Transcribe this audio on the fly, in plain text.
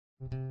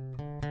When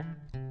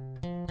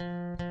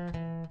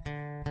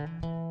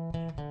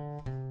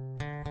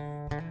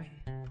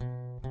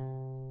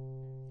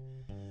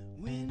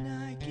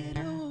I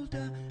get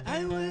older,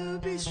 I will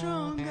be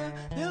stronger.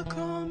 They'll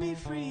call me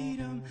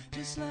freedom,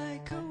 just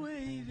like a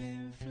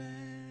waving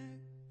flag.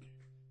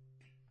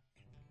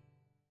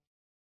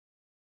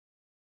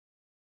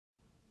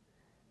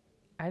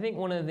 I think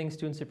one of the things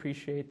students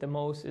appreciate the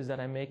most is that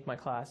I make my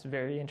class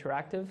very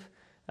interactive.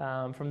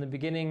 From the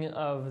beginning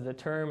of the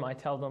term, I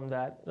tell them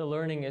that the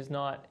learning is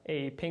not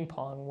a ping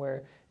pong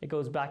where it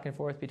goes back and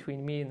forth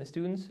between me and the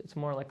students. It's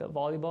more like a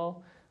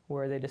volleyball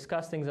where they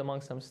discuss things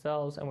amongst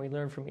themselves and we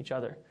learn from each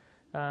other.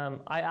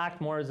 I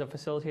act more as a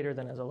facilitator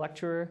than as a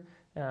lecturer,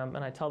 and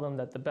I tell them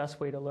that the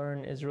best way to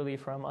learn is really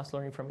from us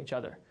learning from each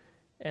other.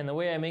 And the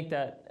way I make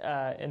that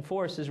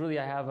enforced is really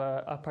I have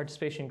a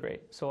participation grade.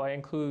 So I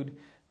include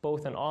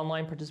both an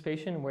online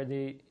participation where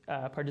they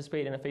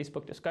participate in a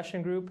Facebook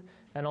discussion group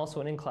and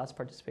also an in-class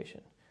participation.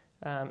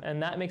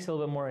 And that makes it a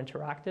little bit more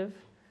interactive.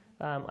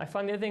 I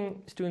find the other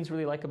thing students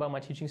really like about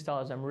my teaching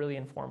style is I'm really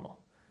informal.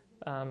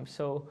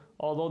 So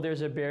although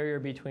there's a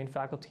barrier between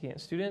faculty and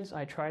students,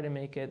 I try to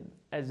make it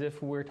as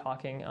if we're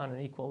talking on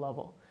an equal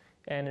level.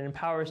 And it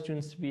empowers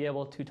students to be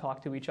able to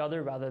talk to each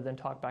other rather than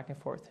talk back and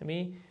forth to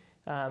me.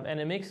 And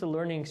it makes the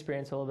learning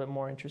experience a little bit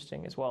more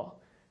interesting as well.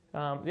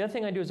 The other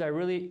thing I do is I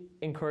really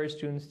encourage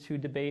students to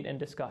debate and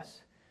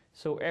discuss.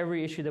 So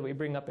every issue that we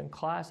bring up in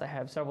class, I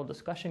have several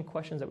discussion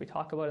questions that we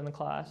talk about in the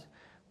class.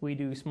 We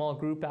do small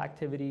group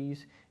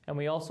activities, and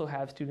we also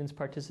have students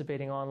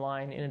participating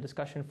online in a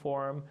discussion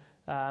forum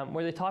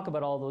where they talk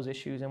about all those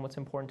issues and what's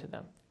important to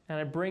them. And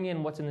I bring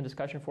in what's in the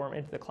discussion forum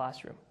into the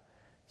classroom.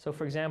 So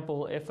for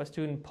example, if a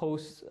student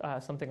posts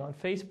something on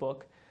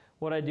Facebook,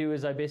 what I do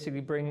is I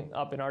basically bring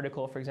up an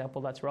article, for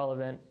example, that's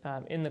relevant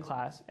in the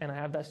class, and I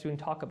have that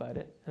student talk about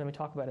it, and then we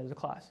talk about it as a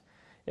class.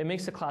 It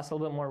makes the class a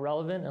little bit more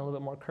relevant and a little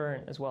bit more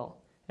current as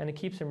well, and it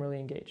keeps them really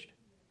engaged.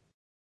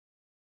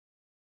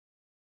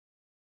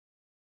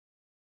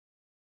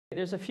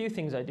 There's a few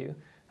things I do.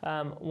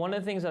 One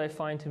of the things that I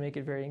find to make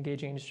it very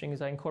engaging and interesting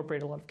is I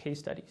incorporate a lot of case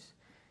studies.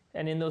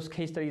 And in those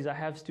case studies, I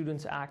have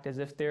students act as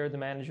if they're the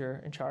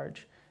manager in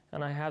charge.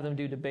 And I have them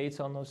do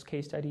debates on those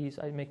case studies.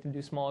 I make them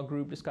do small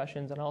group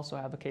discussions, and I also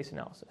have a case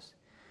analysis.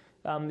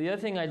 The other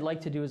thing I'd like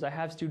to do is I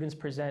have students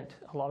present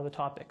a lot of the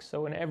topics.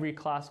 So in every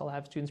class, I'll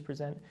have students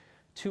present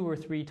 2 or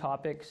 3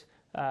 topics,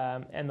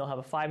 and they'll have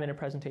a 5-minute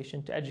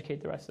presentation to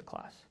educate the rest of the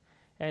class.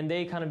 And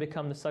they kind of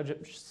become the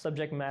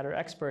subject matter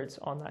experts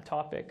on that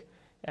topic.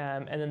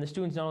 And then the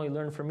students not only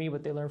learn from me,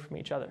 but they learn from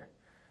each other.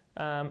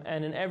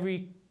 And in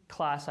every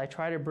class, I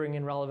try to bring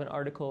in relevant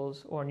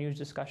articles or news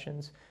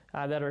discussions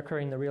that are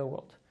occurring in the real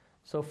world.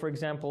 So for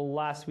example,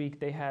 last week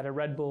they had a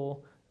Red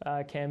Bull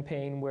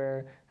campaign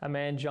where a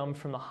man jumped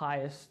from the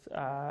highest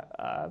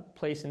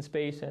place in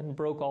space and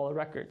broke all the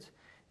records.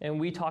 And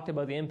we talked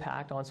about the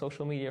impact on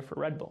social media for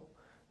Red Bull.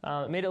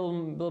 It made it a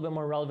little bit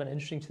more relevant and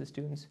interesting to the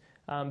students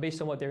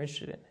based on what they're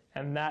interested in.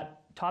 And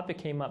that topic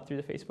came up through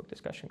the Facebook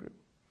discussion group.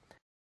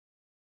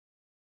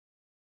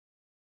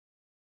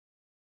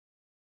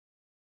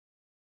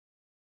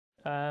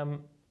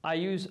 I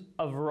use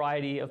a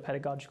variety of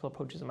pedagogical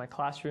approaches in my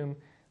classroom.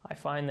 I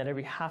find that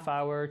every half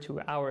hour to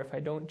an hour, if I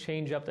don't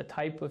change up the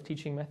type of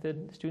teaching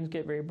method, the students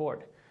get very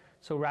bored.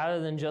 So rather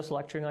than just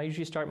lecturing, I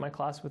usually start my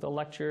class with a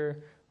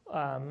lecture,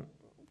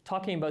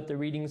 talking about the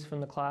readings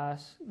from the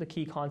class, the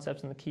key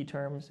concepts and the key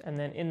terms, and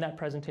then in that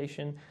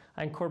presentation,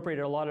 I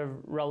incorporated a lot of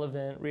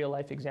relevant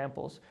real-life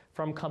examples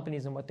from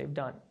companies and what they've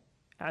done.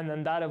 And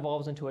then that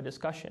evolves into a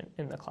discussion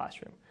in the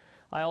classroom.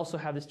 I also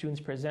have the students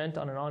present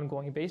on an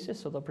ongoing basis,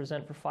 so they'll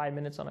present for 5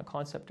 minutes on a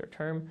concept or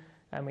term,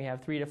 and we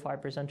have 3 to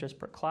 5 presenters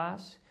per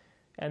class.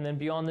 And then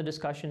beyond the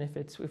discussion,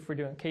 if we're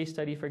doing a case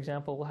study, for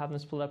example, we'll have them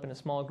split up into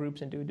small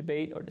groups and do a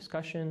debate or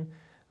discussion.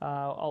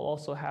 I'll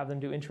also have them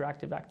do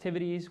interactive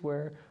activities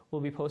where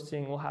we'll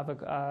have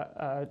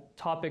a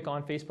topic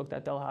on Facebook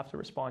that they'll have to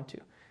respond to.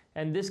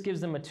 And this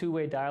gives them a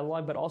two-way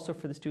dialogue, but also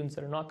for the students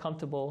that are not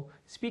comfortable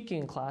speaking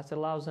in class, it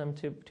allows them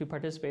to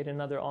participate in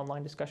another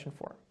online discussion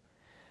forum.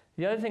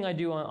 The other thing I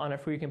do on a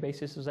frequent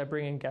basis is I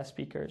bring in guest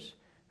speakers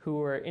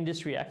who are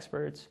industry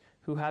experts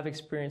who have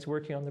experience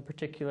working on the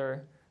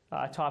particular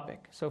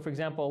topic. So for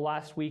example,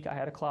 last week I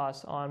had a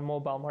class on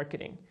mobile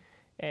marketing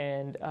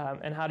and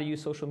how to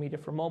use social media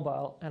for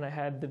mobile, and I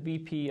had the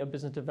VP of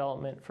Business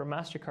Development for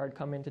MasterCard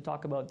come in to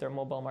talk about their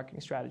mobile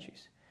marketing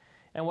strategies.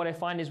 And what I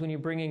find is when you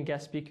bring in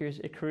guest speakers,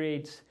 it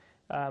creates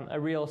a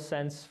real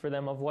sense for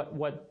them of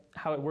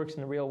how it works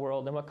in the real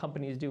world and what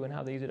companies do and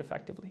how they use it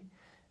effectively.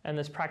 And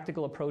this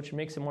practical approach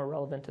makes it more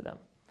relevant to them.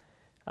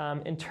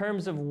 In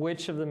terms of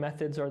which of the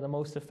methods are the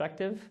most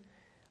effective,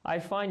 I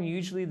find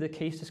usually the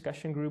case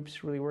discussion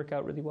groups really work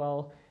out really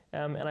well,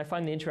 and I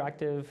find the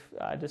interactive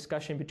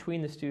discussion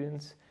between the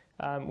students,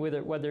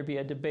 whether it be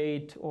a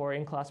debate or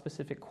in-class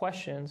specific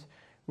questions,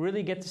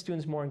 really get the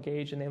students more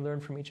engaged and they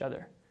learn from each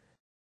other.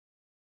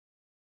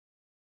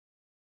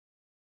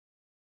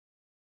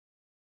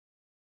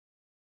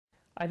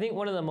 I think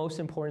one of the most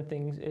important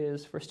things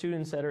is for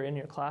students that are in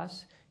your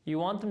class You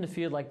want them to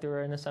feel like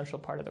they're an essential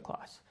part of the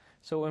class.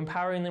 So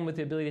empowering them with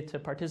the ability to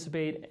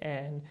participate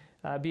and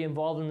be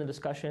involved in the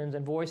discussions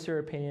and voice their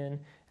opinion,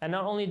 and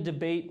not only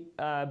debate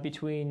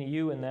between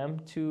you and them,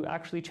 to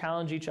actually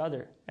challenge each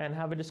other and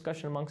have a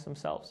discussion amongst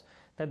themselves,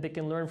 that they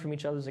can learn from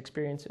each other's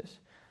experiences.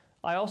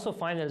 I also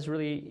find that it's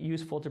really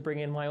useful to bring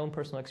in my own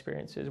personal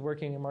experiences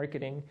working in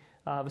marketing,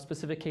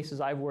 specific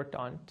cases I've worked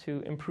on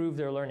to improve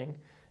their learning.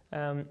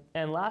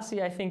 And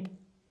lastly, I think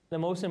the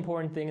most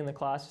important thing in the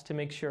class is to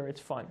make sure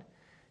it's fun.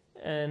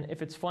 And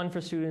if it's fun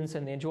for students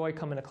and they enjoy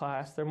coming to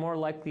class, they're more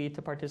likely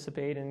to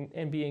participate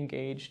and be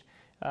engaged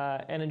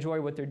and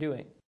enjoy what they're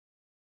doing.